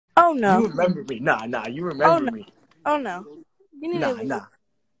Oh no. You remember me. Nah, you Oh remember no. me. Oh no. You need to leave. Nah.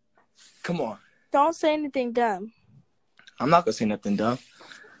 Come on. Don't say anything dumb. I'm not gonna say nothing dumb.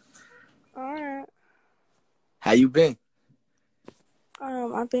 Alright. How you been?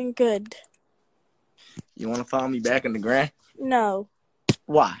 I've been good. You wanna follow me back in the gram? No.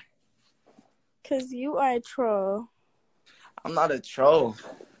 Why? 'Cause you are a troll. I'm not a troll.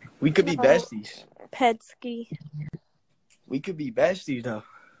 We could be No. besties. Petsky. We could be besties though.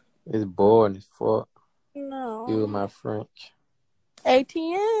 It's boring as fuck. No. You and my French.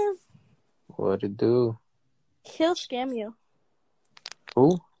 ATM. What it do? He'll scam you.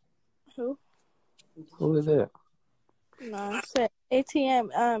 Who? Who? Who is that? No, I said ATM.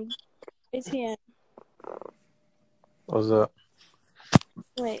 ATM. What's up?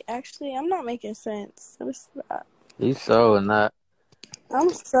 Wait, actually, I'm not making sense. You so not.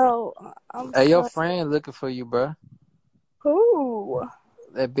 Hey, your friend looking for you, bro. Who?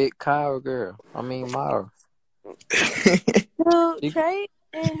 That big Kyra girl. I mean, Mara. Dude, Trey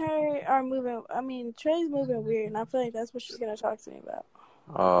and her are moving. I mean, Trey's moving weird, and I feel like that's what she's gonna talk to me about.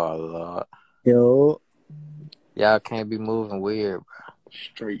 Oh, Lord. Yo. Y'all can't be moving weird, bro.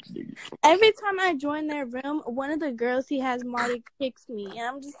 Straight nigga. Every time I join their room, one of the girls he has Marty kicks me, and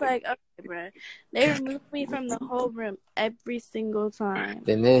I'm just like, okay, bro. They remove me from the whole room every single time.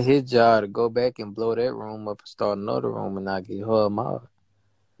 Then it's his job to go back and blow that room up and start another room and not get her Mara.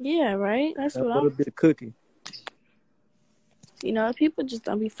 Yeah, right? That's what I'm... A bit of cooking. You know, people just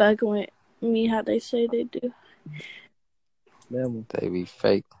don't be fucking with me how they say they do. Damn. They be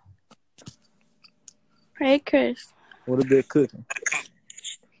fake. Hey, Chris. What a bit of cooking.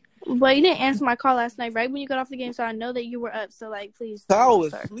 But you didn't answer my call last night, right when you got off the game, so I know that you were up. So, like, please. I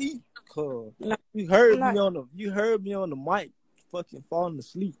was asleep, cuz. No, You heard me on the mic, fucking falling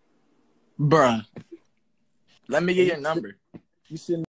asleep. Bruh. Let me get your number. You sitting